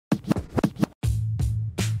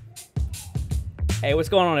Hey, what's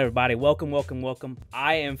going on, everybody? Welcome.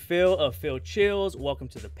 I am Phil of PhillChills. Welcome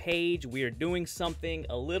to the page. We are doing something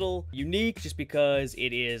a little unique just because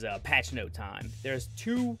it is patch note time. There's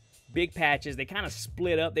two big patches. They kind of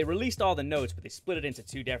split up. They released all the notes, but they split it into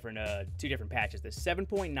two different patches. There's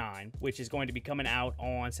 7.9, which is going to be coming out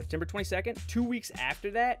on September 22nd. 2 weeks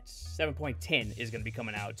after that, 7.10 is going to be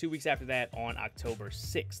coming out. 2 weeks after that on October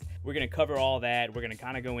 6th. We're going to cover all that. We're going to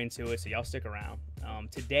kind of go into it, so y'all stick around.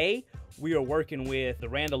 Today, we are working with the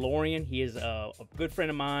Randalorian. He is a good friend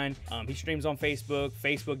of mine. He streams on Facebook,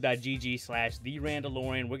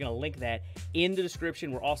 facebook.gg/therandalorian. We're going to link that in the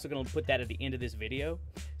description. We're also going to put that at the end of this video.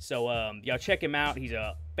 So y'all check him out. He's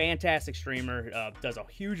a fantastic streamer, does a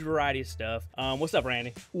huge variety of stuff. What's up,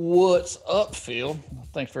 Randy? What's up, Phil?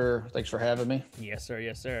 Thanks for having me. Yes, sir.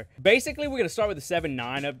 Yes, sir. Basically, we're gonna start with the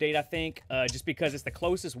 7.9 update, I think, just because it's the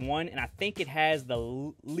closest one, and I think it has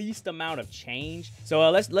the least amount of change. So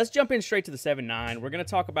let's jump in straight to the 7.9. We're gonna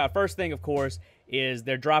talk about, first thing, of course, is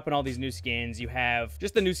they're dropping all these new skins. You have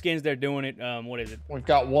just the new skins they're doing it. What is it? We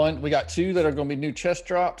got two that are going to be new chest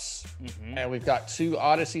drops, and we've got two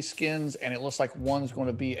Odyssey skins, and it looks like one's going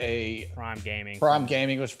to be a Prime Gaming. Prime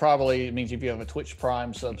Gaming, which probably means if you have a Twitch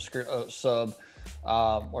Prime sub,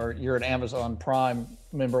 or you're an Amazon Prime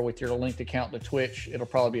member with your linked account to Twitch, it'll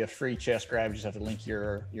probably be a free chest grab. You just have to link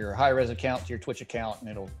your high-res account to your Twitch account, and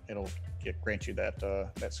it'll grant you that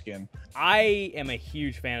skin. I am a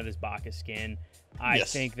huge fan of this Bacchus skin. I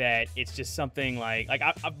think that it's just something like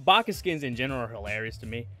Bacchus skins in general are hilarious to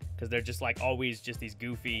me because they're just like always just these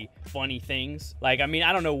goofy, funny things. Like, I mean,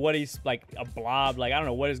 I don't know what he's like, a blob. Like, I don't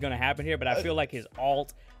know what is going to happen here, but I feel like his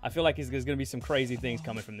alt, I feel like there's going to be some crazy things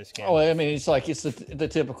coming from this skin. Oh, I mean, it's the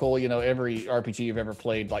typical, every RPG you've ever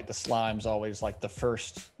played, like the slime's always like the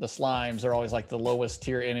slimes are always like the lowest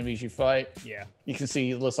tier enemies you fight. Yeah. You can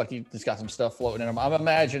see it looks like he's got some stuff floating in him. I'm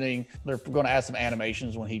imagining they're going to add some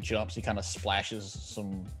animations when he jumps. He kind of splashes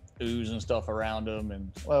some ooze and stuff around him.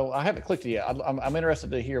 And well, I haven't clicked it yet. I'm interested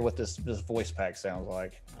to hear what this voice pack sounds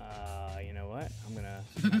like. You know what? I'm gonna.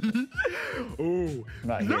 Oh,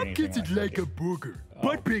 that gets it like a booger,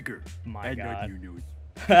 but bigger. My God. New news.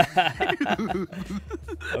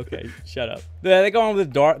 Okay, shut up. They go on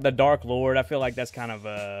with the Dark Lord. I feel like that's kind of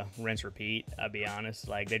a rinse repeat. I'll be honest.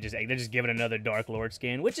 Like they're just giving another Dark Lord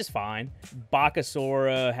skin, which is fine.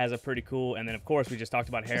 Bakasura has a pretty cool, and then of course we just talked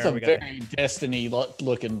about Hera. It's a very Destiny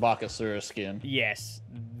looking Bakasura skin. Yes,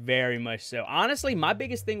 very much so. Honestly, my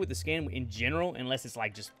biggest thing with the skin in general, unless it's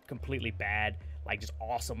like just completely bad, like just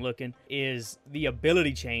awesome looking, is the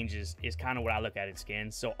ability changes is kind of what I look at in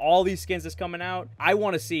skins. So all these skins that's coming out, I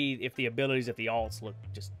want to see if the abilities of the alts look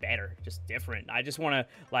just better, just different. I just want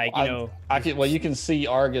to well, you can see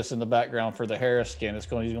Argus in the background for the Hera skin. He's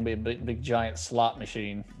going to be a big giant slot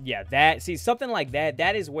machine. Yeah, something like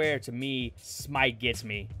that is where to me Smite gets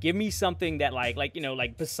me. Give me something that like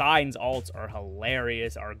Poseidon's alts are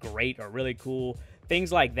hilarious, are great, are really cool.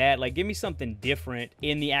 Things like that, like give me something different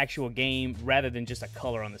in the actual game rather than just a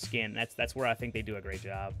color on the skin. That's where I think they do a great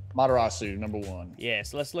job. Matarasu, number one. Yeah,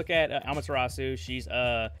 so let's look at Amaterasu. She's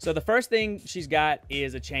so the first thing she's got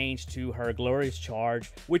is a change to her Glorious Charge,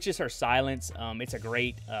 which is her silence. It's a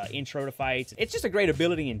great intro to fights. It's just a great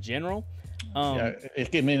ability in general. Yeah,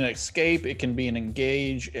 it can be an escape, it can be an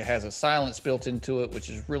engage. It has a silence built into it, which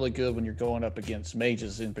is really good when you're going up against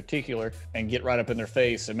mages in particular and get right up in their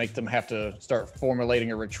face and make them have to start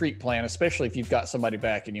formulating a retreat plan, especially if you've got somebody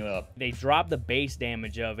backing you up. They drop the base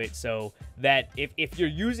damage of it so that if you're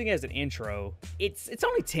using it as an intro, it's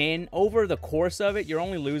only 10. Over the course of it, you're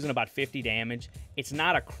only losing about 50 damage. It's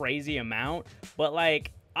not a crazy amount, but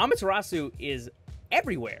like Amaterasu is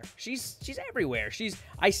everywhere. She's everywhere.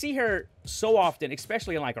 I see her so often,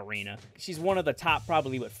 especially in like arena. She's one of the top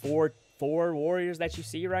probably four warriors that you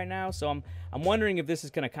see right now. So I'm wondering if this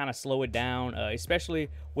is going to kind of slow it down, especially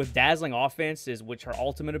with Dazzling Offenses, which her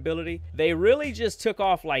ultimate ability. They really just took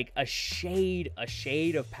off like a shade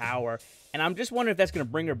of power. And I'm just wondering if that's going to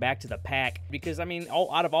bring her back to the pack, because I mean,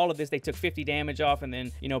 out of all of this, they took 50 damage off, and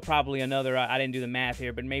then probably another. I didn't do the math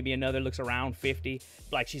here, but maybe another looks around 50.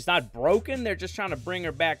 Like she's not broken. They're just trying to bring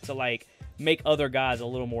her back to like make other guys a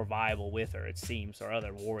little more viable with her, it seems, or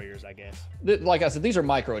other warriors, I guess. Like I said, these are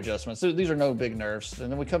micro adjustments. These are no big nerfs. And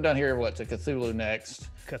then we come down here to Cthulhu next.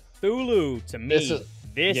 Cthulhu to me, this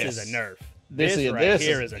is a nerf. This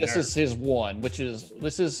is his one,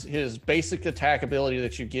 this is his basic attack ability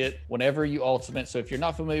that you get whenever you ultimate. So if you're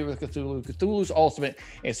not familiar with Cthulhu's ultimate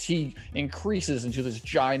is he increases into this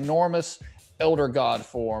ginormous elder god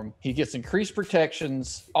form. He gets increased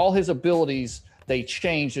protections. All his abilities, they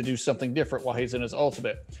change to do something different while he's in his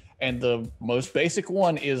ultimate. And the most basic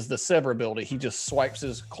one is the Sever ability. He just swipes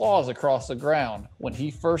his claws across the ground. When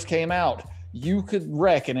he first came out, you could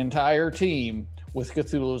wreck an entire team with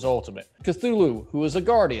Cthulhu's ultimate. Cthulhu, who is a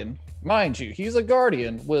guardian, mind you, he's a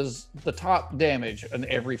guardian, was the top damage in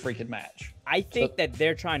every freaking match. I think that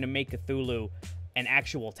they're trying to make Cthulhu an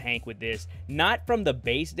actual tank with this, not from the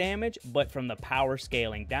base damage, but from the power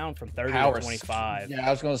scaling down from 30 to 25. Yeah,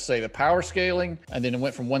 I was going to say the power scaling, and then it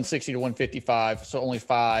went from 160 to 155, so only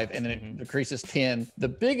 5, and then it decreases 10. The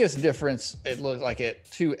biggest difference, it looked like at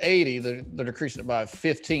 280, they're decreasing it by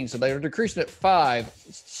 15, so they're decreasing it 5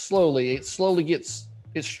 slowly. It slowly gets,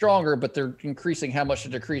 it's stronger, but they're increasing how much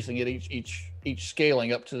they're decreasing it each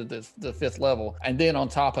scaling up to the 5th level. And then on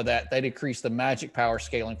top of that, they decrease the magic power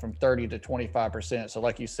scaling from 30 to 25%. So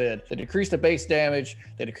like you said, they decrease the base damage,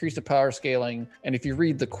 they decrease the power scaling. And if you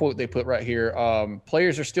read the quote they put right here,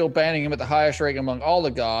 players are still banning him at the highest rate among all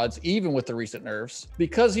the gods, even with the recent nerfs.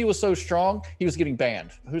 Because he was so strong, he was getting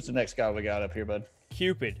banned. Who's the next guy we got up here, bud?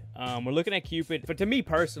 Cupid. We're looking at Cupid. But to me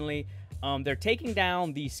personally, they're taking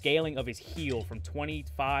down the scaling of his heal from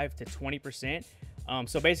 25 to 20%.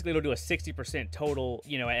 So basically it'll do a 60% total,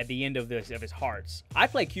 you know, at the end of his hearts. I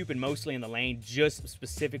play Cupid mostly in the lane just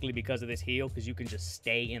specifically because of this heal, because you can just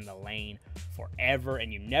stay in the lane forever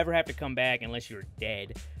and you never have to come back unless you're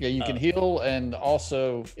dead. Yeah, you can heal, and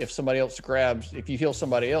also if somebody else grabs, if you heal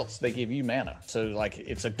somebody else, they give you mana. So like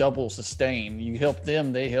it's a double sustain. You help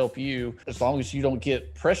them, they help you. As long as you don't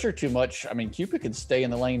get pressure too much, I mean, Cupid can stay in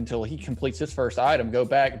the lane until he completes his first item, go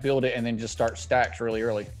back, build it, and then just start stacks really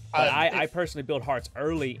early. But I personally build hearts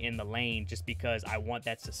early in the lane just because I want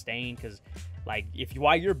that sustain, because like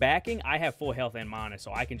while you're backing, I have full health and mana,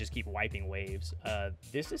 so I can just keep wiping waves.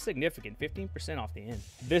 This is significant, 15% off the end.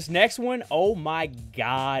 This next one, oh my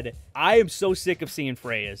god, I am so sick of seeing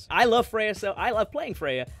Freyas. I love Freya, so I love playing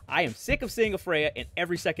Freya. I am sick of seeing a Freya in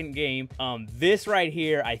every second game. This right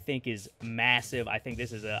here, I think is massive. I think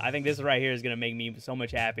this right here is gonna make me so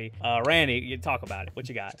much happy. Randy, you talk about it. What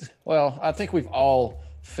you got? Well, I think we've all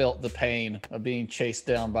felt the pain of being chased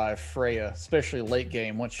down by Freya, especially late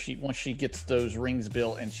game. Once she gets those rings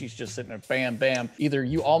built and she's just sitting there, bam, bam. Either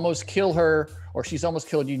you almost kill her or she's almost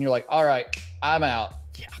killed you, and you're like, all right, I'm out.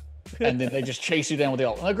 Yeah. And then they just chase you down with the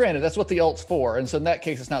ult. Now, granted, that's what the ult's for, and so in that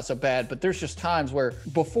case, it's not so bad. But there's just times where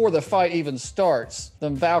before the fight even starts, the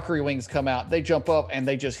Valkyrie wings come out, they jump up, and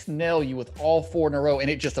they just nail you with all 4 in a row, and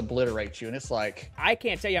it just obliterates you. And it's like, I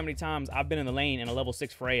can't tell you how many times I've been in the lane and a level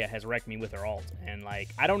 6 Freya has wrecked me with her ult. And like,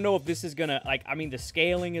 I don't know if this is gonna, like, I mean, the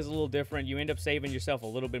scaling is a little different. You end up saving yourself a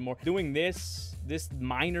little bit more. Doing this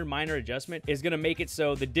minor adjustment is gonna make it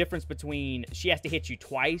so the difference between she has to hit you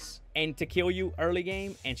twice and to kill you early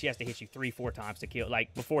game, and she has to hit you 3-4 times to kill,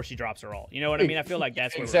 like before she drops her ult. You know what I mean? I feel like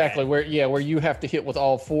that's exactly where you have to hit with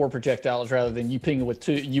all 4 projectiles rather than you ping with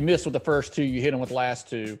 2. You miss with the first 2, you hit him with the last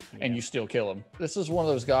 2, and you still kill him. This is one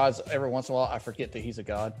of those gods. Every once in a while, I forget that he's a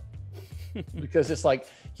god because it's like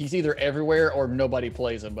he's either everywhere or nobody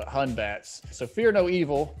plays him. But Hunbats. So Fear No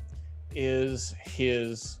Evil is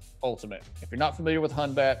his ultimate. If you're not familiar with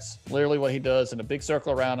Hunbats, literally what he does, in a big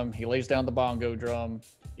circle around him, he lays down the bongo drum,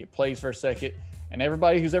 he plays for a second, and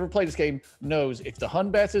everybody who's ever played this game knows if the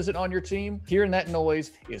Hunbats isn't on your team, hearing that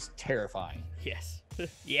noise is terrifying. Yes.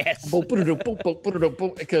 Yes.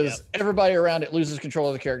 Because everybody around it loses control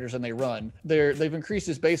of the characters and they run. They've increased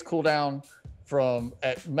his base cooldown from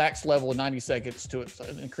at max level 90 seconds to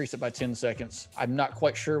increase it by 10 seconds. I'm not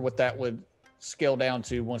quite sure what that would scale down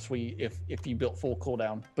to once if you built full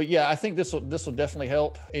cooldown. But yeah, I think this will definitely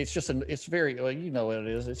help. It's just it's very, well, you know what it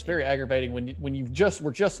is. It's very aggravating when you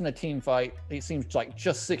were just in a team fight. It seems like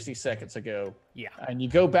just 60 seconds ago. Yeah. And you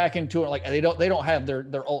go back into it like they don't have their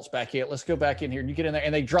ults back yet. Let's go back in here, and you get in there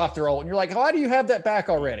and they drop their ult and you're like, why do you have that back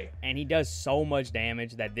already? And he does so much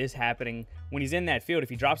damage that this happening when he's in that field, if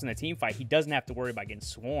he drops in a team fight, he doesn't have to worry about getting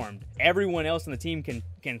swarmed. Everyone else in the team can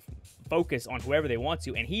focus on whoever they want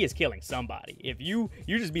to, and he is killing somebody. If you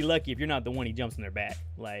just be lucky if you're not the one he jumps in their back.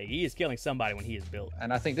 Like, he is killing somebody when he is built.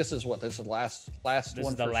 And I think this is the last this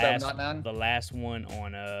one is for the last one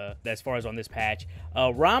on as far as on this patch.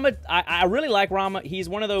 Rama, I really like Rama. He's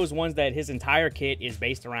one of those ones that his entire kit is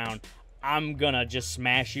based around, I'm gonna just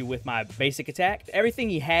smash you with my basic attack. Everything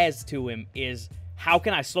he has to him is, how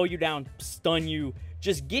can I slow you down, stun you,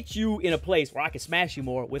 just get you in a place where I can smash you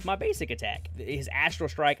more with my basic attack. His Astral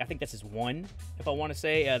Strike, I think that's his 1, if I want to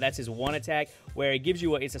say. That's his 1 attack, where it gives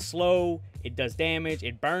you it's a slow, it does damage,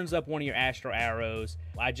 it burns up one of your Astral Arrows.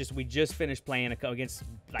 We just finished playing against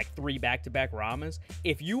like 3 back-to-back Ramas.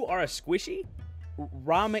 If you are a squishy,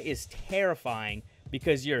 Rama is terrifying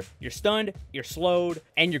because you're stunned, you're slowed,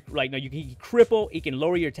 and you're like, no, you can cripple, he can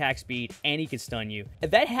lower your attack speed, and he can stun you.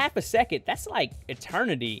 That half a second, that's like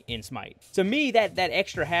eternity in Smite. To me, that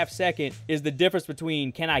extra half second is the difference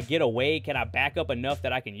between, can I get away, can I back up enough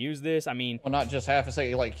that I can use this? I mean, well, not just half a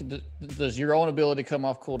second. Like, does your own ability come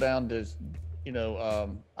off cooldown? Does, you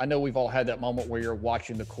know, I know we've all had that moment where you're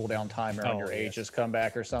watching the cooldown timer on your Aegis come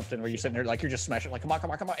back or something, where you're sitting there like you're just smashing, like, come on,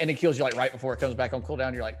 come on, come on, and it kills you like right before it comes back on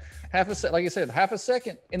cooldown. You're like like you said, half a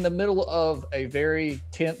second in the middle of a very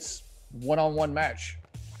tense one-on-one match.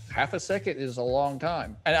 Half a second is a long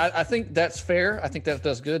time, and I think that's fair. I think that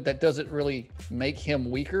does good. That doesn't really make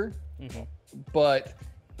him weaker, but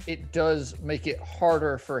it does make it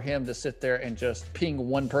harder for him to sit there and just ping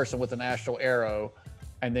one person with an astral arrow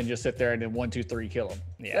and then just sit there and then 1, 2, 3 kill him.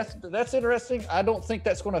 Yeah, that's interesting. I don't think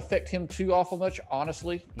that's going to affect him too awful much,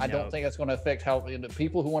 honestly. No. I don't think that's going to affect how the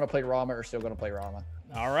people who want to play Rama are still going to play Rama.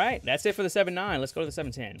 All right, that's it for the 7-9. Let's go to the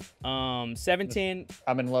 7-10. 7-10.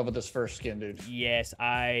 I'm in love with this first skin, dude. Yes,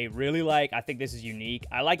 I really like. I think this is unique.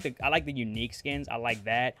 I like the unique skins. I like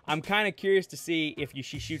that. I'm kind of curious to see if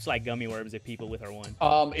she shoots like gummy worms at people with her one.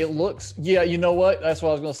 It looks. Yeah, you know what? That's what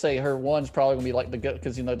I was gonna say. Her one's probably gonna be like the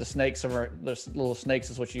because you know the snakes are the little snakes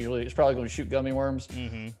is what she usually. It's probably gonna shoot gummy worms.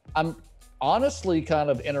 I'm honestly kind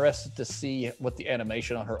of interested to see what the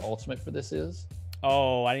animation on her ultimate for this is.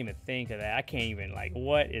 Oh, I didn't even think of that. I can't even, like,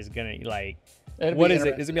 what is gonna, like, what is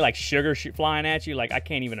it? Is it gonna be like sugar flying at you? Like, I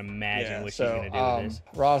can't even imagine what she's gonna do with this.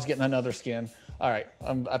 Ra's getting another skin. All right,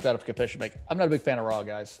 I've got a confession to make. I'm not a big fan of Ra,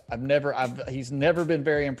 guys. He's never been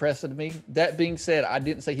very impressive to me. That being said, I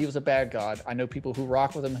didn't say he was a bad god. I know people who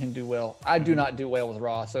rock with him and do well. I do not do well with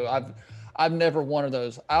Ra, so I've never one of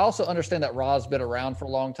those. I also understand that Ra's been around for a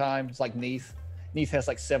long time. It's like Neith. Neith has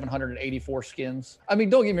like 784 skins. I mean,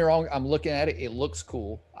 don't get me wrong. I'm looking at it. It looks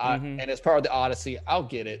cool. And it's part of the Odyssey. I'll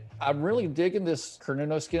get it. I'm really digging this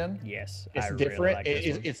Kernuno skin. Yes. It's different. Really like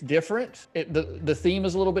it's different. The theme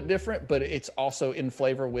is a little bit different, but it's also in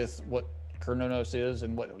flavor with what Kernunos is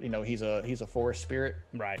and what, you know, he's a forest spirit.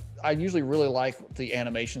 Right. I usually really like the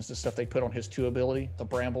animations and stuff they put on his 2 ability, the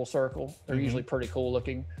bramble circle. They're usually pretty cool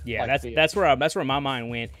looking. Yeah, like that's where my mind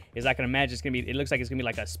went. Is I can imagine it looks like it's gonna be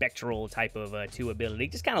like a spectral type of 2 ability.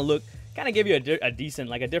 Just kind of give you a decent,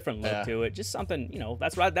 like a different look to it. Just something, you know.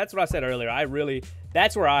 That's what I said earlier.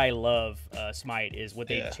 That's where I love Smite, is what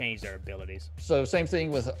they've changed their abilities. So same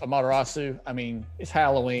thing with Amaterasu. I mean, it's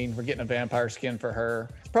Halloween. We're getting a vampire skin for her.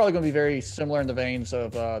 It's probably going to be very similar in the veins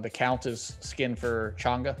of the Countess skin for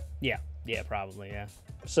Chang'e. Yeah, probably, yeah.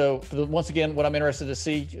 So once again, what I'm interested to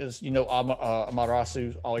see is, you know,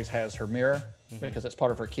 Amaterasu always has her mirror because that's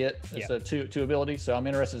part of her kit. It's a two ability. So I'm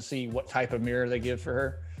interested to see what type of mirror they give for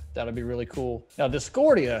her. That'll be really cool. Now,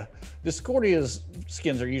 Discordia's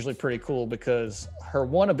skins are usually pretty cool because her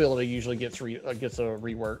one ability usually gets a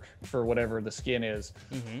rework for whatever the skin is.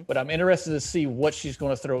 But I'm interested to see what she's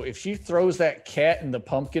going to throw. If she throws that cat and the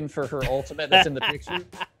pumpkin for her ultimate that's in the picture,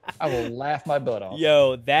 I will laugh my butt off.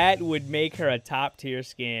 Yo, that would make her a top tier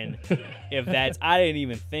skin. If that's, I didn't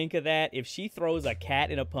even think of that. If she throws a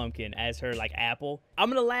cat and a pumpkin as her like apple, I'm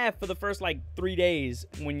gonna laugh for the first like 3 days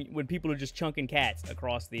when people are just chunking cats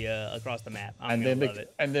across the map. I'm gonna love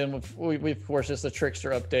it. And then we of course it's the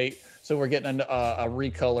Trickster update, so we're getting a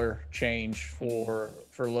recolor change for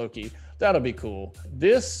Loki. That'll be cool.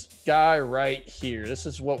 This guy right here, this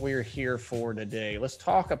is what we're here for today. Let's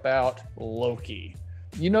talk about Loki.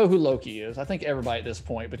 You know who Loki is. I think everybody at this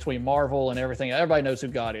point, between Marvel and everything, everybody knows who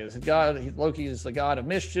God is. Loki is the god of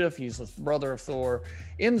mischief. He's the brother of Thor.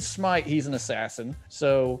 In Smite, he's an assassin.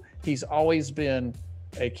 So he's always been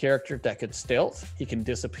a character that could stealth. He can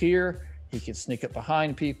disappear. He can sneak up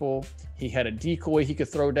behind people. He had a decoy he could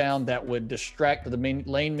throw down that would distract the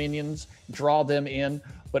lane minions, draw them in,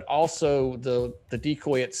 but also the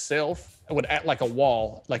decoy itself would act like a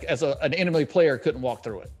wall, like as an enemy player couldn't walk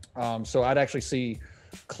through it. So I'd actually see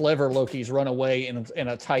clever Lokis run away in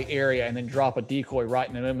a tight area and then drop a decoy right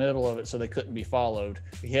in the middle of it so they couldn't be followed.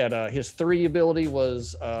 He had his 3 ability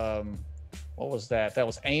was what was that? That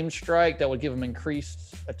was aim strike. That would give him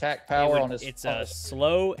increased attack power on his. It's a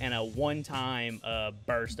slow and a one-time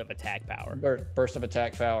burst of attack power. Burst of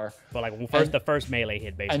attack power. But like the first melee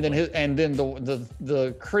hit, basically. And then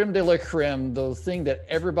the creme de la creme, the thing that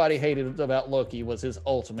everybody hated about Loki was his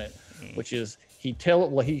ultimate, which is he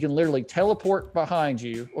can literally teleport behind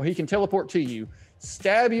you, or he can teleport to you,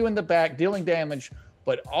 stab you in the back, dealing damage,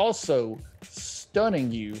 but also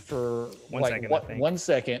stunning you for 1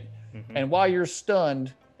 second. And while you're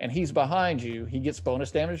stunned and he's behind you, he gets bonus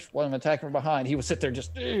damage while I'm attacking from behind. He would sit there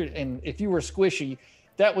just, and if you were squishy,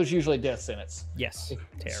 that was usually a death sentence. Yes.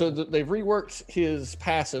 So they've reworked his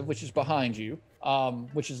passive, which is behind you.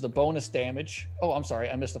 which is the bonus damage. Oh, I'm sorry,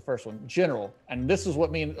 I missed the first one. General, and this is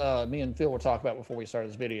what me and Phil were talking about before we started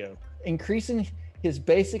this video. Increasing his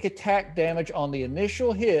basic attack damage on the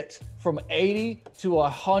initial hit from 80 to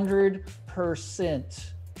 100%.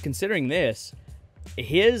 Considering this,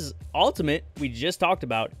 his ultimate, we just talked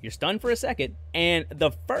about, you're stunned for a second, and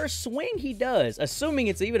the first swing he does, assuming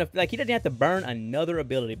it's even, like, he doesn't have to burn another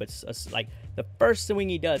ability, but like, the first swing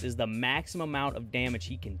he does is the maximum amount of damage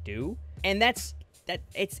he can do, and it's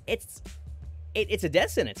a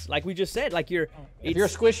death sentence, like we just said. Like, if you're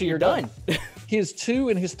squishy, you're done. His 2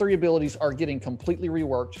 and his 3 abilities are getting completely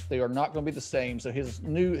reworked. They are not going to be the same. So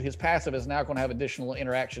his passive is now going to have additional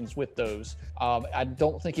interactions with those. I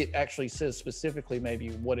don't think it actually says specifically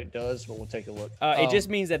maybe what it does, but we'll take a look. It just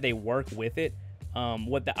means that they work with it. From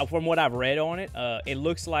what I've read on it, it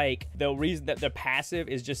looks like the reason that the passive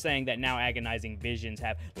is just saying that now agonizing visions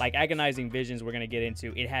have, like, agonizing visions we're going to get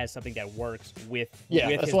into, it has something that works with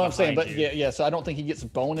that's what I'm saying. But yeah, so I don't think he gets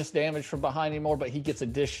bonus damage from behind anymore, but he gets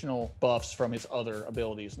additional buffs from his other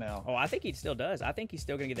abilities now. Oh, I think he still does. I think he's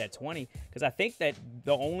still going to get that 20, because I think that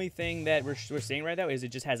the only thing that we're seeing right now is it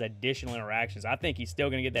just has additional interactions. I think he's still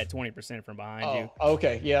going to get that 20% from behind you.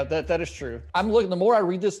 Okay, yeah, that is true. I'm looking, the more I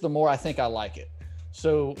read this, the more I think I like it.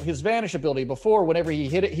 So his vanish ability, before, whenever he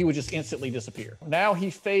hit it, he would just instantly disappear. Now he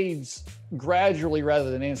fades gradually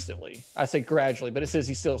rather than instantly. I say gradually, but it says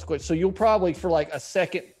he's still squished. So you'll probably, for like a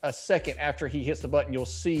second after he hits the button, you'll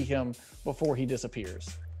see him before he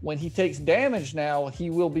disappears. When he takes damage now, he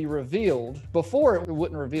will be revealed. Before, it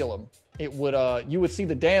wouldn't reveal him. It would, you would see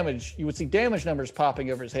the damage, damage numbers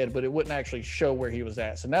popping over his head, but it wouldn't actually show where he was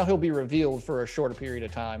at. So now he'll be revealed for a shorter period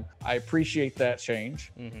of time. I appreciate that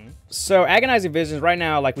change. So agonizing visions right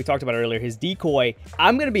now, like we talked about earlier, his decoy,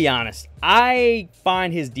 I'm going to be honest, I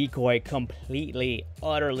find his decoy completely,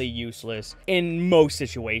 utterly useless in most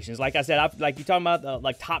situations. Like I said, like you talking about,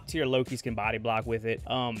 like, top tier Lokis can body block with it.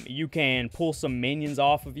 You can pull some minions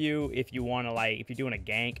off of you if you want to, like, if you're doing a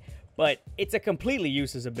gank. But it's a completely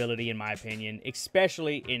useless ability, in my opinion,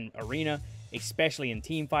 especially in arena, especially in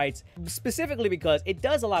team fights, specifically because it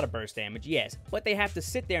does a lot of burst damage, yes, but they have to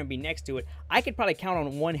sit there and be next to it. I could probably count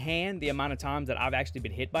on one hand the amount of times that I've actually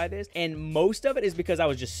been hit by this, and most of it is because I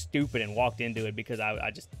was just stupid and walked into it because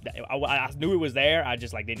I knew it was there. I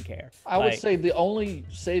just, like, didn't care. I would say the only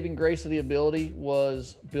saving grace of the ability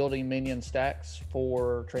was building minion stacks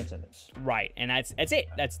for Transcendence. Right, and that's it.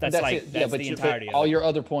 That's the entirety of it. All your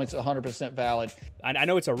other points 100% valid. I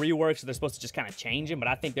know it's a rework, so they're supposed to just kind of change him, but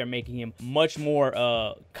I think they're making him much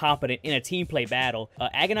more competent in a team play battle.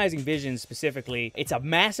 Agonizing Vision specifically, it's a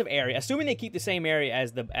massive area, assuming they keep the same area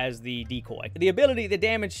as the decoy. The ability, the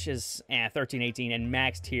damage is 13, 18, and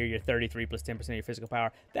max tier, you're 33 plus 10% of your physical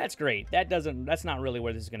power. That's great. That's not really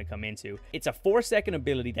where this is going to come into. It's a 4-second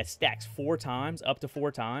ability that stacks 4 times, up to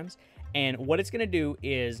 4 times. And what it's going to do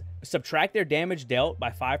is subtract their damage dealt by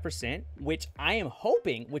 5%, which I am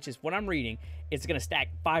hoping, which is what I'm reading, it's going to stack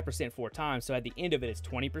 5% 4 times. So at the end of it, it's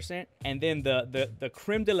 20%. And then the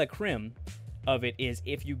creme de la creme of it is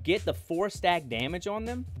if you get the 4-stack damage on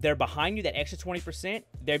them, they're behind you, that extra 20%,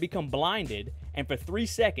 they become blinded. And for 3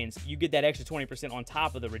 seconds, you get that extra 20% on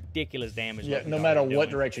top of the ridiculous damage. Yeah, no matter what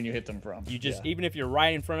direction you hit them from. You just, even if you're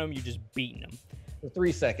right in front of them, you're just beating them. For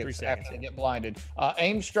 3 seconds after they get blinded.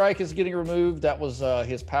 Aim Strike is getting removed. That was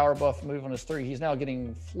his power buff move on his 3. He's now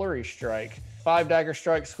getting Flurry Strike. 5 dagger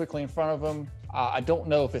strikes quickly in front of him. I don't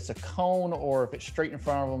know if it's a cone or if it's straight in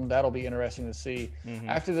front of him. That'll be interesting to see.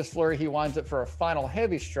 After this flurry, he winds up for a final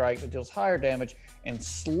heavy strike that deals higher damage and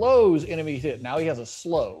slows enemy hit. Now he has a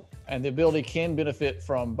slow, and the ability can benefit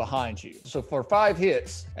from behind you. So for 5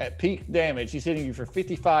 hits at peak damage, he's hitting you for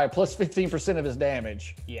 55 plus 15% of his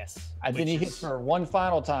damage. Yes. And then he hits for one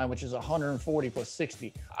final time, which is 140 plus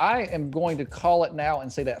 60. I am going to call it now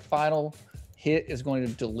and say that final hit is going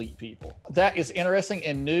to delete people. That is interesting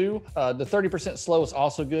and new. The 30% slow is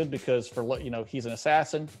also good because for, he's an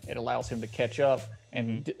assassin. It allows him to catch up.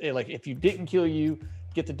 And like, if you didn't kill you,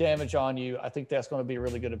 get the damage on you, I think that's going to be a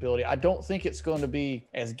really good ability. I don't think it's going to be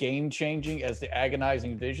as game-changing as the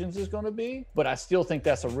Agonizing Visions is going to be, but I still think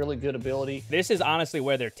that's a really good ability. This is honestly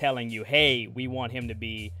where they're telling you, hey, we want him to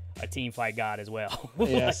be a team fight god as well.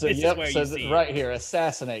 Yeah, so right here,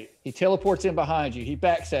 Assassinate. He teleports in behind you. He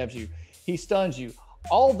backstabs you. He stuns you.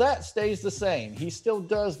 All that stays the same. He still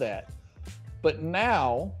does that. But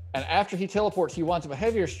now, and after he teleports, he winds up a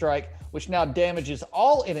heavier strike, which now damages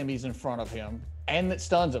all enemies in front of him, and it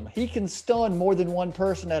stuns him. He can stun more than one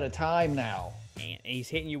person at a time now. And he's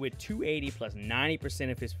hitting you with 280 plus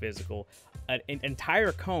 90% of his physical, an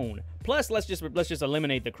entire cone Plus, let's just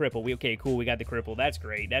eliminate the cripple. Okay, cool, we got the cripple. That's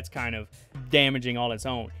great. That's kind of damaging all its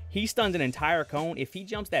own. He stuns an entire cone. If he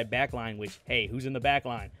jumps that back line, which, hey, who's in the back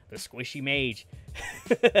line? The squishy mage.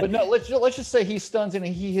 But no, let's just say he stuns and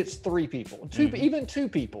he hits 3 people, even 2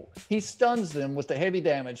 people. He stuns them with the heavy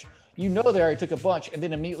damage. You know they already took a bunch, and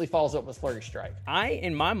then immediately follows up with Flurry Strike.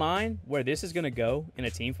 In my mind, where this is going to go in a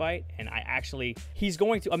team fight, and he's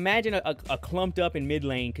going to, imagine a clumped up in mid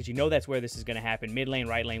lane, because you know that's where this is going to happen, mid lane,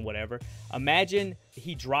 right lane, whatever. Imagine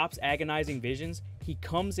he drops Agonizing Visions, he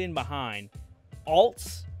comes in behind,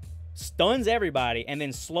 ults, stuns everybody, and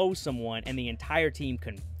then slows someone, and the entire team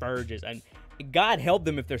converges. And God help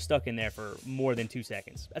them if they're stuck in there for more than 2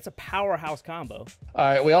 seconds. That's a powerhouse combo. All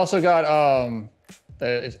right, we also got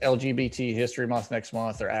it's LGBT History Month next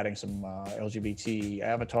month. They're adding some LGBT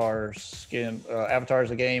avatars, avatars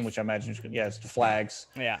of the game, which I imagine it's the flags.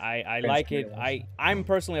 Yeah, I like it. I'm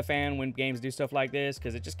personally a fan when games do stuff like this,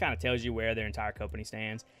 because it just kind of tells you where their entire company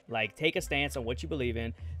stands. Like, take a stance on what you believe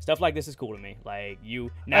in. Stuff like this is cool to me. Like,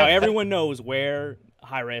 now everyone knows where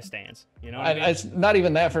Hi-Res stands. You know what I mean? It's not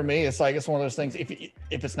even that for me. It's like, it's one of those things.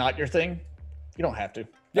 If it's not your thing, you don't have to.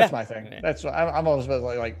 That's my thing. That's I'm always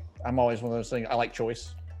like I'm always one of those things. I like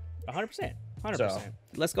choice. 100%. 100%.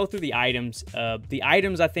 Let's go through the items. The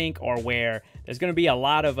items, I think, are where there's going to be a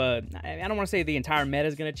lot of I don't want to say the entire meta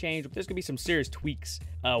is going to change, but there's going to be some serious tweaks.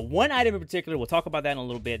 One item in particular, we'll talk about that in a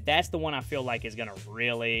little bit. That's the one I feel like is going to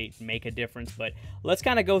really make a difference. But let's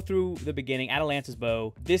kind of go through the beginning. Atalanta's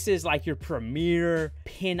Bow. This is like your premier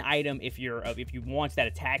pin item if you want that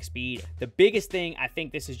attack speed. The biggest thing, I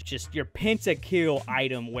think this is just your pentakill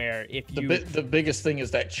item, where if you... The biggest thing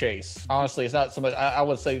is that chase. Honestly, it's not so much... I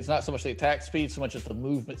would say it's not so much the attack speed, so much as the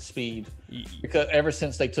movement speed. Because ever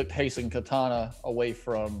since they took Haste and Katana away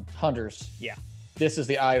from hunters, this is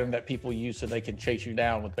the item that people use so they can chase you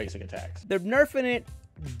down with basic attacks. They're nerfing it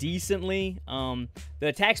decently. The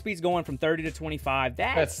attack speed's going from 30 to 25.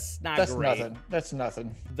 That's great. Nothing. That's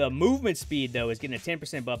nothing. The movement speed, though, is getting a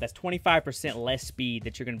 10% buff. That's 25% less speed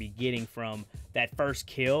that you're going to be getting from that first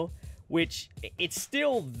kill, which it's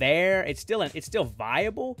still there. It's still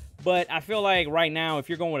viable, but I feel like right now, if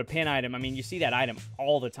you're going with a pin item, I mean, you see that item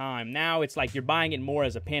all the time. Now it's like you're buying it more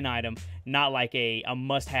as a pin item, not like a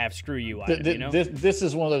must-have screw you item. You know? This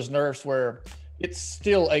is one of those nerfs where it's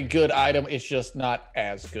still a good item. It's just not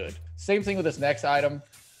as good. Same thing with this next item,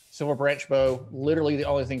 Silver Branch Bow. Literally the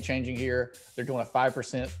only thing changing here, they're doing a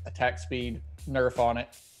 5% attack speed nerf on it.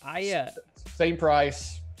 Same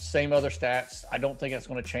price. Same other stats. I don't think it's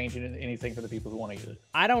going to change anything for the people who want to use it.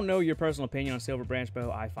 I don't know your personal opinion on Silver Branch Bow.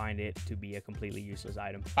 I find it to be a completely useless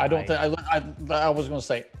item. I was going to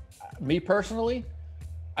say, me personally,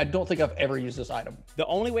 I don't think I've ever used this item. The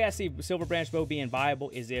only way I see Silver Branch Bow being viable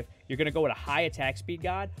is if you're going to go with a high attack speed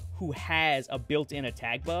god who has a built-in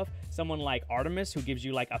attack buff. Someone like Artemis, who gives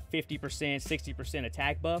you like a 50%, 60%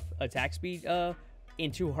 attack speed built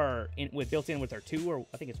in with her 2, or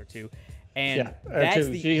I think it's her 2. And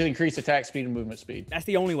she can increase attack speed and movement speed. That's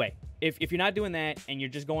the only way. If you're not doing that and you're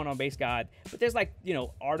just going on base god, but there's like,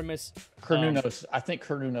 Artemis. Kernunos. I think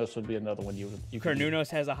Kernunos would be another one you Kernunos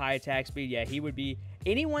has a high attack speed. Yeah, he would be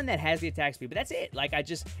anyone that has the attack speed, but that's it. Like,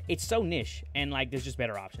 it's so niche, and like there's just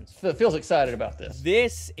better options. Feels excited about this.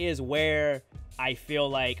 This is where I feel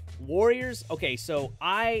like Warriors, okay, so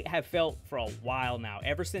I have felt for a while now,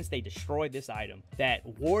 ever since they destroyed this item, that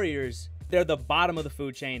Warriors, they're the bottom of the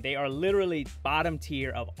food chain. They are literally bottom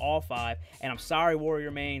tier of all 5. And I'm sorry, Warrior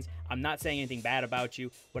mains. I'm not saying anything bad about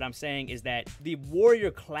you. What I'm saying is that the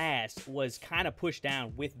Warrior class was kind of pushed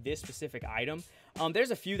down with this specific item.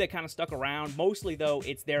 There's a few that kind of stuck around. Mostly, though,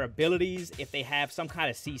 it's their abilities. If they have some kind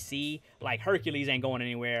of CC, like Hercules ain't going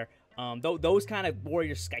anywhere. Those kind of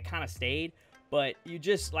Warriors kind of stayed. But you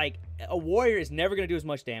just, like, a Warrior is never going to do as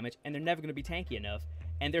much damage, and they're never going to be tanky enough.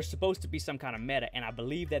 And there's supposed to be some kind of meta, and I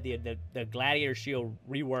believe that the Gladiator Shield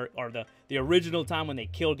rework, or the original time when they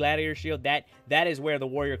killed Gladiator Shield, that is where the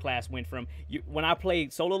Warrior class went from. When I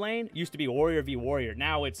played solo lane, it used to be Warrior v Warrior.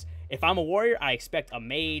 Now it's, if I'm a Warrior, I expect a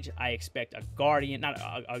Mage, I expect a Guardian,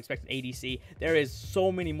 I expect an ADC. There is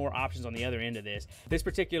so many more options on the other end of this. This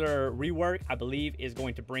particular rework, I believe, is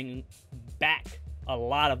going to bring back a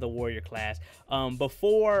lot of the Warrior class.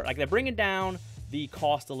 Before, like, they're bringing down the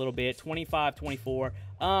cost a little bit, 25, 24.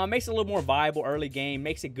 Makes it a little more viable early game,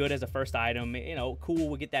 makes it good as a first item. Cool,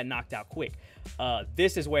 we'll get that knocked out quick.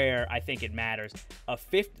 This is where I think it matters.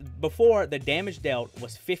 Before, the damage dealt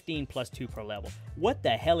was 15 plus 2 per level. What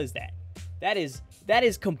the hell is that? That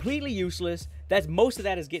is completely useless. Most of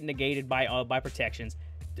that is getting negated by protections.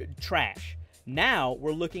 Trash. Now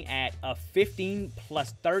we're looking at a 15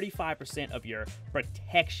 plus 35% of your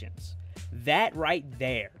protections. That right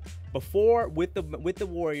there Before, with the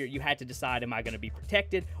warrior, you had to decide, am I going to be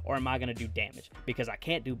protected or am I going to do damage? Because I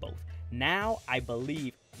can't do both. Now, I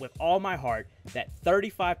believe with all my heart that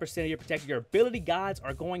 35% of your protection, your ability gods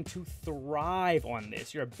are going to thrive on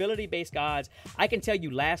this. Your ability-based gods, I can tell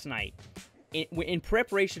you last night, in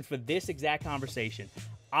preparation for this exact conversation,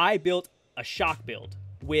 I built a shock build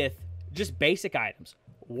with just basic items.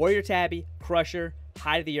 Warrior Tabby, Crusher,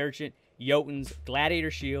 Hide of the Urchin, Jotuns,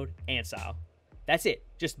 Gladiator Shield, Ansile. That's it.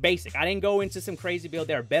 Just basic. I didn't go into some crazy build.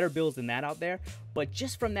 There are better builds than that out there. But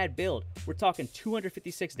just from that build, we're talking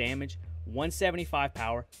 256 damage, 175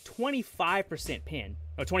 power, 25% pin,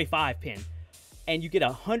 or 25 pin. And you get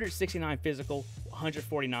 169 physical,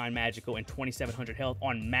 149 magical, and 2700 health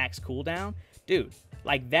on max cooldown. Dude,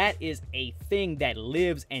 like that is a thing that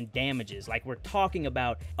lives and damages. Like we're talking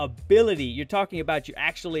about ability. You're talking about you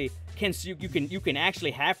actually you can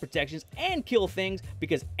actually have protections and kill things,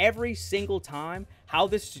 because every single time how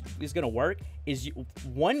this is going to work is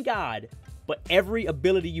one god, but every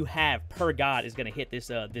ability you have per god is going to hit this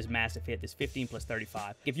this massive hit, this 15 plus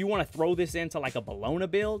 35. If you want to throw this into like a Bologna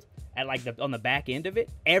build at like on the back end of it,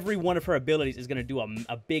 every one of her abilities is going to do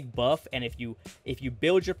a big buff. And if you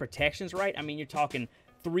build your protections right, I mean, you're talking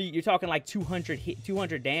like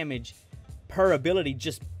 200 damage per ability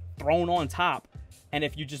just thrown on top. And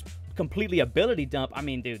if you just completely ability dump, I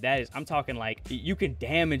mean, dude, I'm talking like you can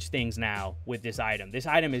damage things now with this item. This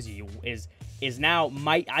item is now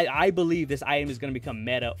I believe this item is going to become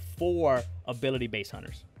meta for ability-based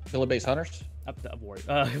hunters. Ability-based hunters? Warriors.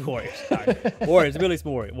 Sorry. Warriors. Ability-based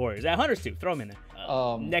warriors. Hunters too. Throw them in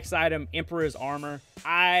there. Next item, Emperor's Armor.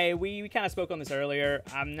 We kind of spoke on this earlier.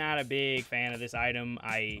 I'm not a big fan of this item.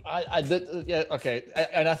 Yeah, okay.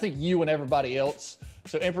 And I think you and everybody else.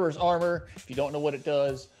 So Emperor's Armor, if you don't know what it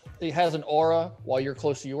does, it has an aura. While you're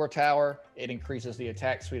close to your tower, it increases the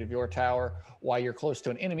attack speed of your tower. While you're close to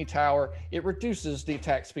an enemy tower, it reduces the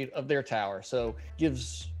attack speed of their tower. So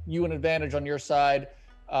gives you an advantage on your side,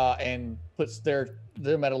 and puts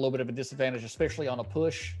them at a little bit of a disadvantage, especially on a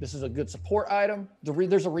push. This is a good support item.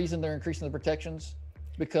 There's a reason they're increasing the protections,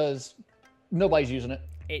 because nobody's using it.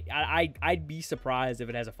 I'd be surprised if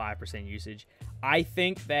it has a 5% usage. I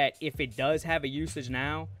think that if it does have a usage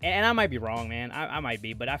now, and I might be wrong, man, I might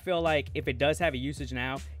be, but I feel like if it does have a usage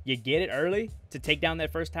now, you get it early to take down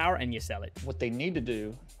that first tower and you sell it. What they need to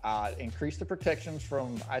do, increase the protections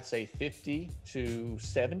from, I'd say, 50 to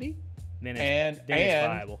 70. Then it's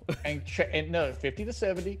viable. and no, 50 to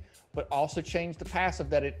 70, but also change the passive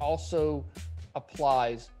that it also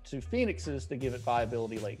applies to Phoenixes to give it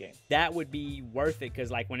viability late game. That would be worth it,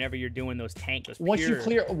 because like whenever you're doing those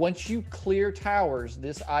once you clear towers,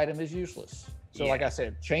 this item is useless. So like I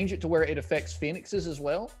said, change it to where it affects Phoenixes as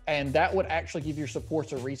well. And that would actually give your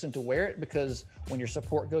supports a reason to wear it, because when your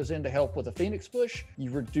support goes in to help with a Phoenix push,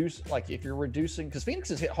 you reduce, like if you're reducing, because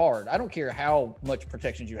Phoenixes hit hard. I don't care how much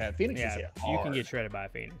protections you have. Phoenixes hit hard. You can get shredded by a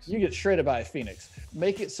Phoenix. You get shredded by a Phoenix.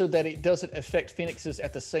 Make it so that it doesn't affect Phoenixes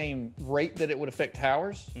at the same rate that it would affect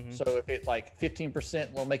towers. Mm-hmm. So if it like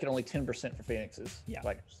 15%, we'll make it only 10% for Phoenixes. Yeah.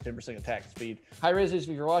 Like 10% attack speed. High res, if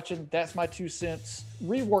you're watching, that's my 2 cents.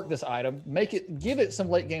 Rework this item. Give it some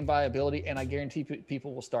late game viability, and I guarantee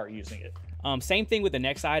people will start using it. Same thing with the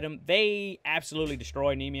next item. They absolutely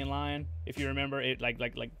destroyed Nemean Lion. If you remember it, like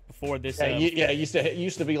before this. It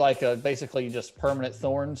used to be like basically just permanent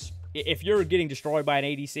thorns. If you're getting destroyed by an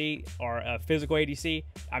ADC or a physical ADC,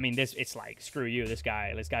 I mean, it's like, screw you. This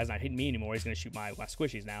guy's not hitting me anymore. He's gonna shoot my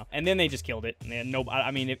squishies now. And then they just killed it. And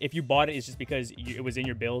I mean, if you bought it, it's just because it was in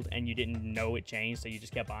your build and you didn't know it changed, so you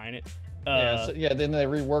just kept buying it. Then they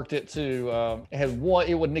reworked it to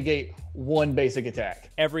it would negate one basic attack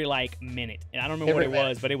every like minute. And I don't remember what it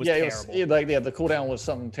was, but it was terrible. The cooldown was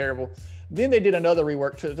something terrible. Then they did another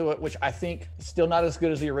rework to it, which I think is still not as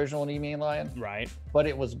good as the original Nemean Lion. Right. But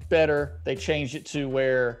it was better. They changed it to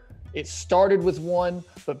where it started with 1,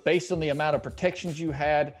 but based on the amount of protections you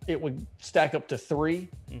had, it would stack up to 3.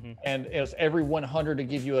 Mm-hmm. And it was every 100 to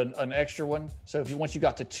give you an extra one. So once you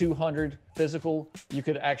got to 200 physical, you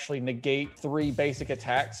could actually negate 3 basic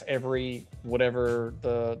attacks every whatever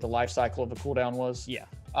the life cycle of the cooldown was. Yeah.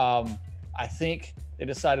 I think they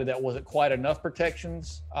decided that wasn't quite enough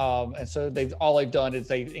protections. And so all they've done is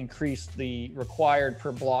they've increased the required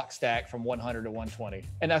per block stack from 100 to 120.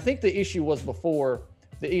 And I think the issue was before,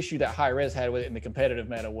 the issue that High Res had with it in the competitive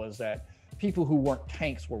meta was that people who weren't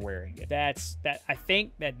tanks were wearing it. I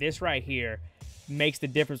think that this right here makes the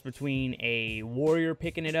difference between a warrior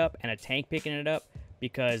picking it up and a tank picking it up,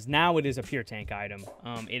 because now it is a pure tank item.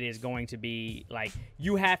 It is going to be like,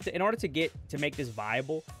 you have to, in order to make this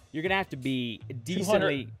viable, you're gonna have to be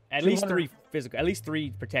decently at least 3 physical, at least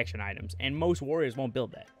 3 protection items, and most warriors won't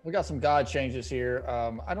build that. We got some god changes here.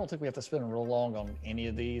 I don't think we have to spend real long on any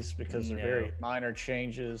of these because they're very minor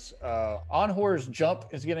changes. Onhor's jump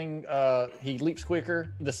is getting, he leaps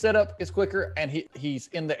quicker. The setup is quicker, and he's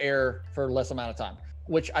in the air for less amount of time.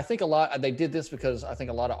 Which I think they did this because I think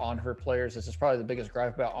a lot of Onhor players, this is probably the biggest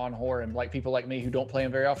gripe about Onhor, and like people like me who don't play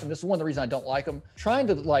him very often. This is one of the reasons I don't like him. Trying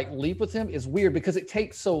to like leap with him is weird because it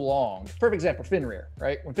takes so long. Perfect example, Fenrir,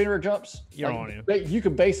 right? When Fenrir jumps, you're on him. You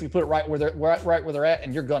can basically put it right where they're at,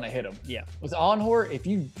 and you're gonna hit them. Yeah. With Onhor, if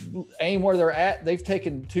you aim where they're at, they've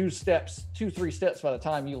taken 2, 3 steps by the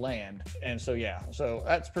time you land, and so yeah, so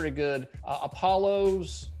that's pretty good.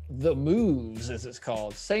 Apollo's the moves, as it's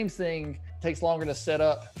called, same thing. Takes longer to set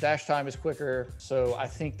up. Dash time is quicker, so I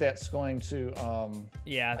think that's going to.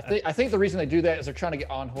 I think the reason they do that is they're trying to get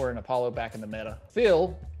Onhor and Apollo back in the meta.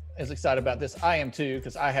 Phil is excited about this. I am too,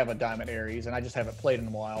 because I have a Diamond Ares and I just haven't played in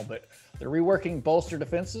a while. But they're reworking bolster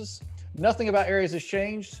defenses. Nothing about Ares has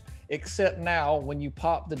changed, except now when you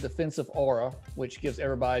pop the defensive aura, which gives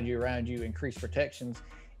everybody around you increased protections,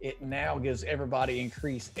 it now gives everybody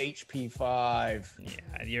increased HP 5.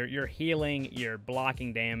 Yeah, you're healing, you're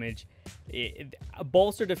blocking damage.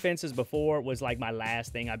 Bolster defenses before was like my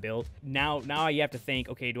last thing I built. Now you have to think,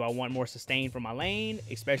 okay, do I want more sustain for my lane,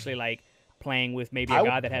 especially like playing with maybe a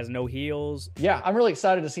guy that has no heals? Yeah, I'm really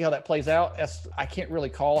excited to see how that plays out. I can't really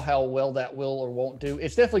call how well that will or won't do.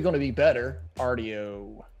 It's definitely going to be better.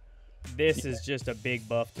 Artio. This is just a big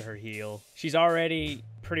buff to her heal. She's already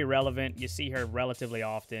pretty relevant. You see her relatively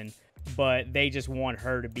often, but they just want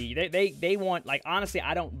her to be, they want, like, honestly,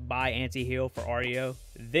 I don't buy anti-heal for Artio.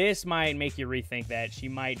 This might make you rethink that. She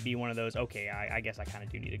might be one of those, okay, I guess I kind of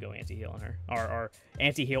do need to go anti-heal on her, or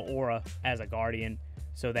anti-heal aura as a guardian,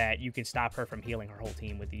 so that you can stop her from healing her whole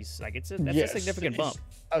team with these. Like, that's a significant bump.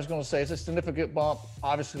 I was going to say it's a significant bump.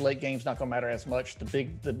 Obviously, late game's not going to matter as much. The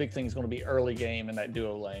big thing is going to be early game in that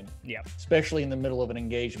duo lane. Yeah. Especially in the middle of an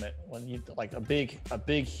engagement, when you like a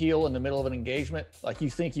big heal in the middle of an engagement. Like, you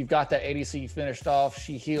think you've got that ADC finished off.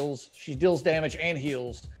 She heals. She deals damage and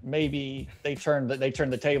heals. Maybe they turn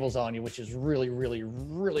the tables on you, which is really, really,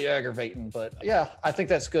 really aggravating. But yeah, I think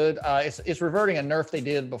that's good. It's reverting a nerf they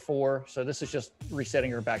did before, so this is just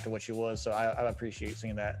resetting her back to what she was. So I appreciate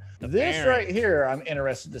seeing that. This right here, I'm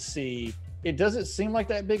interested to see. It doesn't seem like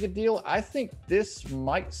that big a deal. I think this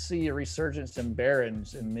might see a resurgence in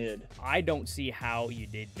Barons in mid. I don't see how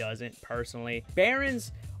it doesn't, personally.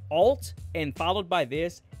 Barons ult and followed by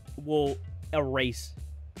this will erase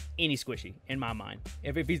any squishy in my mind.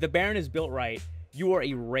 If the Baron is built right, you are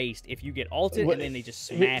erased if you get ulted and then they just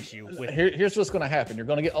smash you with Here's what's going to happen. You're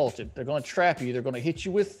going to get ulted. They're going to trap you. They're going to hit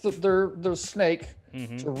you with their snake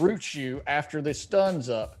to root you after the stun's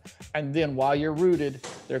up. And then while you're rooted,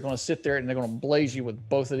 they're going to sit there and they're going to blaze you with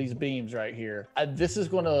both of these beams right here. This is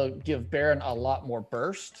going to give Baron a lot more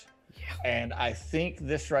burst. Yeah. And I think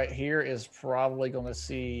this right here is probably going to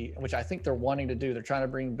see, which I think they're wanting to do. They're trying to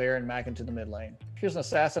bring Baron back into the mid lane. Here's an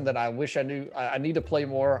assassin that I wish I knew. I need to play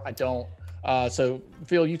more. I don't. So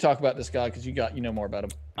Phil, you talk about this guy because you know more about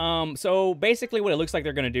him. So basically what it looks like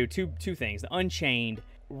they're going to do, two things. The Unchained,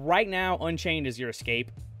 right now, Unchained is your escape.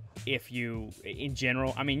 If you, in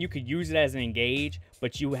general, I mean, you could use it as an engage,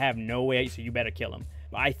 but you have no way, so you better kill him.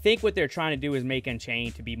 I think what they're trying to do is make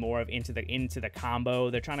Unchained to be more of into the combo.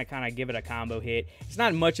 They're trying to kind of give it a combo hit. It's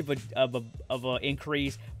not much of a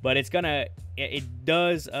increase, but it's gonna it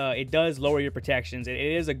does lower your protections. It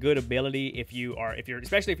is a good ability if you're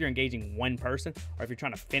especially if you're engaging one person or if you're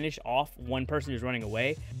trying to finish off one person who's running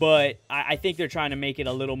away. But I think they're trying to make it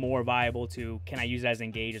a little more viable to, can I use it as an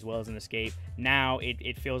engage as well as an escape? Now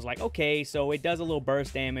it feels like, okay, so it does a little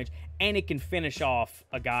burst damage and it can finish off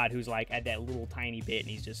a god who's like at that little tiny bit and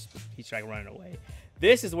he's like running away.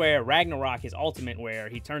 This is where Ragnarok, his ultimate, where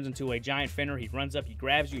he turns into a giant Fenrir, he runs up, he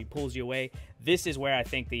grabs you, he pulls you away. This is where I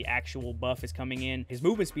think the actual buff is coming in. His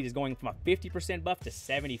movement speed is going from a 50% buff to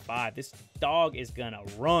 75. This dog is gonna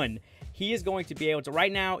run. He is going to be able to,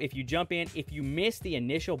 right now, if you jump in, if you miss the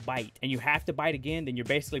initial bite and you have to bite again, then you're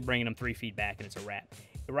basically bringing him 3 feet back and it's a wrap.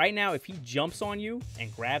 Right now, if he jumps on you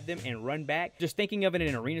and grab them and run back, just thinking of it in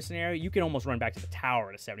an arena scenario, you can almost run back to the tower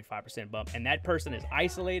at a 75% bump, and that person is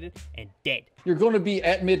isolated and dead. You're going to be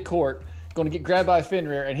at mid-court, going to get grabbed by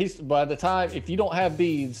Fenrir, and he's, by the time, if you don't have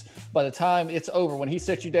beads, by the time it's over, when he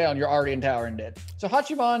sets you down, you're already in tower and dead. So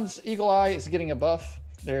Hachiman's Eagle Eye is getting a buff.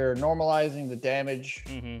 They're normalizing the damage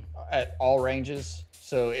at all ranges.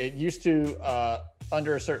 So it used to,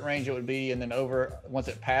 under a certain range it would be, and then over, once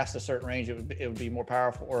it passed a certain range, it would be more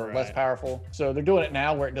powerful or less powerful. So they're doing it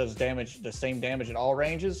now where it does damage, the same damage at all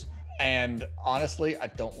ranges. And honestly, I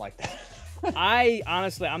don't like that.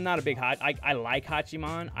 I'm not a big I like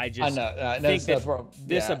Hachiman. I just think that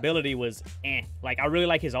this ability was like, I really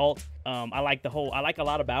like his ult. I like a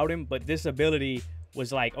lot about him, but this ability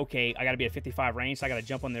was like, okay, I gotta be at 55 range, so I gotta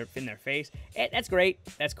jump in their face. That's great.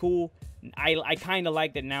 That's cool. I kind of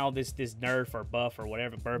like that now. This nerf or buff or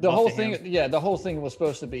whatever. The whole thing, the whole thing was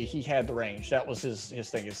supposed to be he had the range. That was his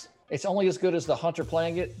thing. It's only as good as the hunter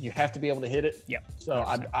playing it. You have to be able to hit it. Yep. So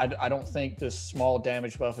I don't think this small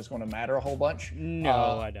damage buff is going to matter a whole bunch.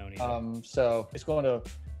 No, I don't either. So it's going to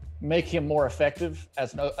make him more effective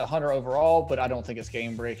as a hunter overall, but I don't think it's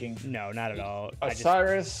game breaking. No, not at all.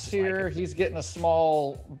 Osiris here, he's getting a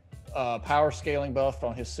small power scaling buff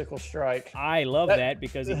on his sickle strike. I love that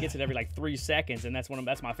because he gets it every like 3 seconds, and that's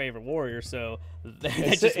my favorite warrior. So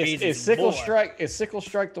that just means is sickle strike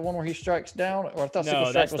the one where he strikes down? Or I thought sickle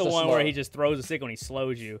strike that's was the one slow. where he just throws a sickle and he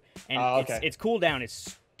slows you. And its cooldown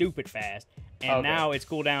is stupid fast. And now it's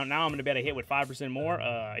cooldown. Now I'm going to be able to hit with 5% more.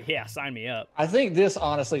 Yeah, sign me up. I think this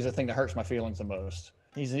honestly is the thing that hurts my feelings the most.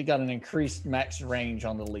 He got an increased max range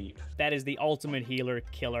on the leap. That is the ultimate healer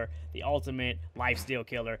killer, the ultimate lifesteal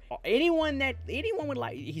killer. Anyone would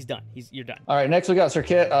like, he's done. You're done. All right, next we got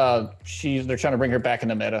Circuit. They're trying to bring her back in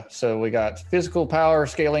the meta. So we got physical power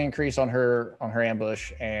scaling increase on her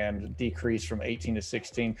ambush and decrease from 18 to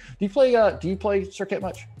 16. Do you play Circuit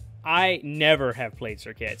much? I never have played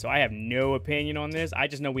Circuit, so I have no opinion on this. I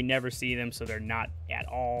just know we never see them, so they're not at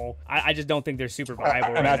all. I just don't think they're super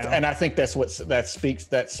viable right now. And I think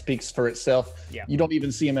that speaks for itself. Yeah. You don't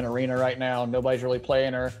even see them in arena right now. Nobody's really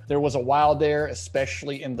playing her. There was a while there,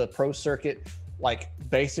 especially in the pro circuit, like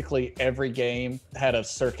basically every game had a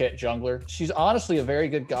Circuit jungler. She's honestly a very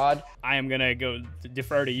good god. I am gonna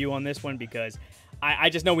defer to you on this one because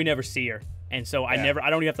I just know we never see her. And so I don't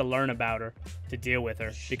even have to learn about her to deal with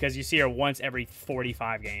her because you see her once every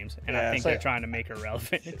 45 games. And I think they're trying to make her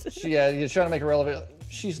relevant. You're trying to make her relevant.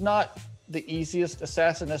 She's not the easiest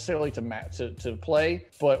assassin necessarily to play,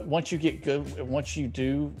 but once you get good, once you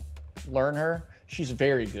do learn her, she's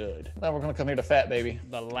very good. Now we're going to come here to Fat Baby.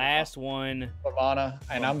 The last one. Ivana.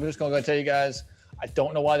 And I'm just going to go tell you guys, I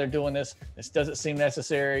don't know why they're doing this. This doesn't seem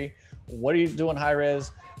necessary. What are you doing, high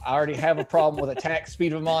res? I already have a problem with attack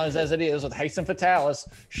speed of Mons as it is with Hasten Fatalis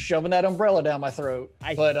shoving that umbrella down my throat.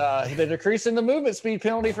 But they're decreasing the movement speed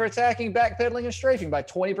penalty for attacking, backpedaling, and strafing by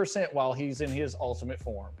 20% while he's in his ultimate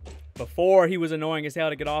form. Before he was annoying as hell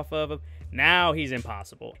to get off of him. Now he's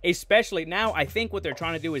impossible. Especially now, I think what they're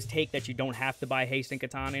trying to do is take that you don't have to buy Haste and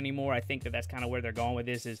Katana anymore. I think that's kind of where they're going with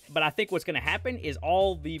this. But I think what's going to happen is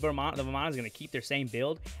all the Vermont is going to keep their same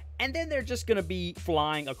build, and then they're just going to be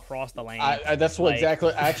flying across the lane. That's what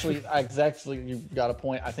exactly. You got a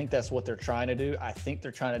point. I think that's what they're trying to do. I think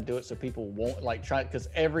they're trying to do it so people won't try, because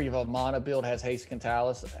every Vamana build has Hastened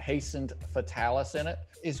Fatalis in it.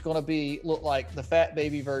 It's going to look like the Fat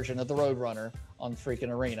Baby version of the Roadrunner on freaking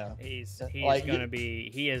arena. He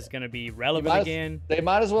is going to be relevant again. They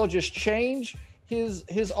might as well just change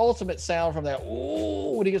his ultimate sound from that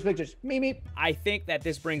ooh when he gets pictures. Meep. I think that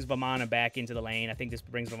this brings Vamana back into the lane. I think this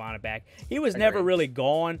brings Vamana back. He was never really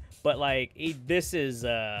gone, but I think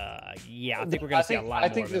we're gonna see a lot more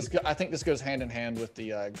of him. I think this goes hand in hand with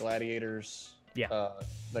the gladiators. Yeah.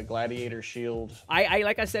 The gladiator shield.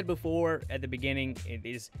 Like I said before at the beginning,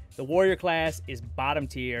 the warrior class is bottom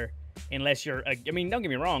tier unless you're don't get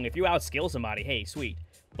me wrong, if you outskill somebody, hey, sweet.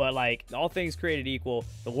 But all things created equal,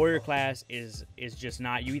 the warrior class is just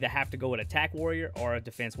not. You either have to go with attack warrior or a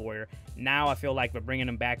defense warrior. Now I feel like we're bringing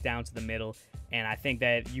them back down to the middle, and I think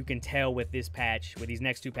that you can tell with this patch, with these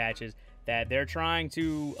next two patches, that they're trying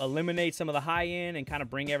to eliminate some of the high end and kind of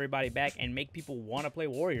bring everybody back and make people want to play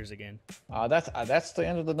warriors again. That's the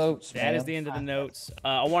end of the notes. That is the end of the notes.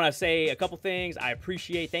 I want to say a couple things.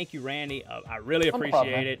 Thank you, Randy. I really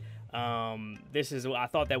appreciate it. I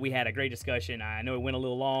thought that we had a great discussion. I know it went a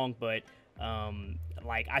little long, but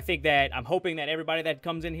I think that I'm hoping that everybody that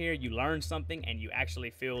comes in here, you learn something and you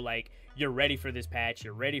actually feel like you're ready for this patch,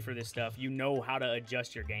 you're ready for this stuff, you know how to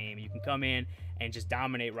adjust your game. You can come in and just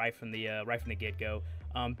dominate right from the get-go.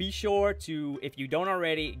 Be sure to, if you don't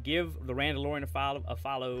already, give the Randalorian a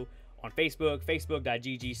follow on Facebook,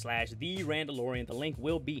 facebook.gg/The Randalorian. The link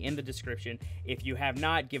will be in the description. If you have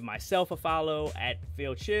not, give myself a follow at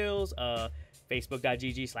PhillChills,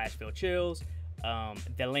 facebook.gg/PhillChills.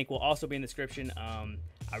 The link will also be in the description.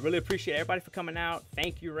 I really appreciate everybody for coming out.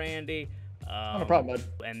 Thank you, Randy. No problem, bud.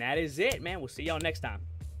 And that is it, man. We'll see y'all next time.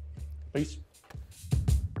 Peace.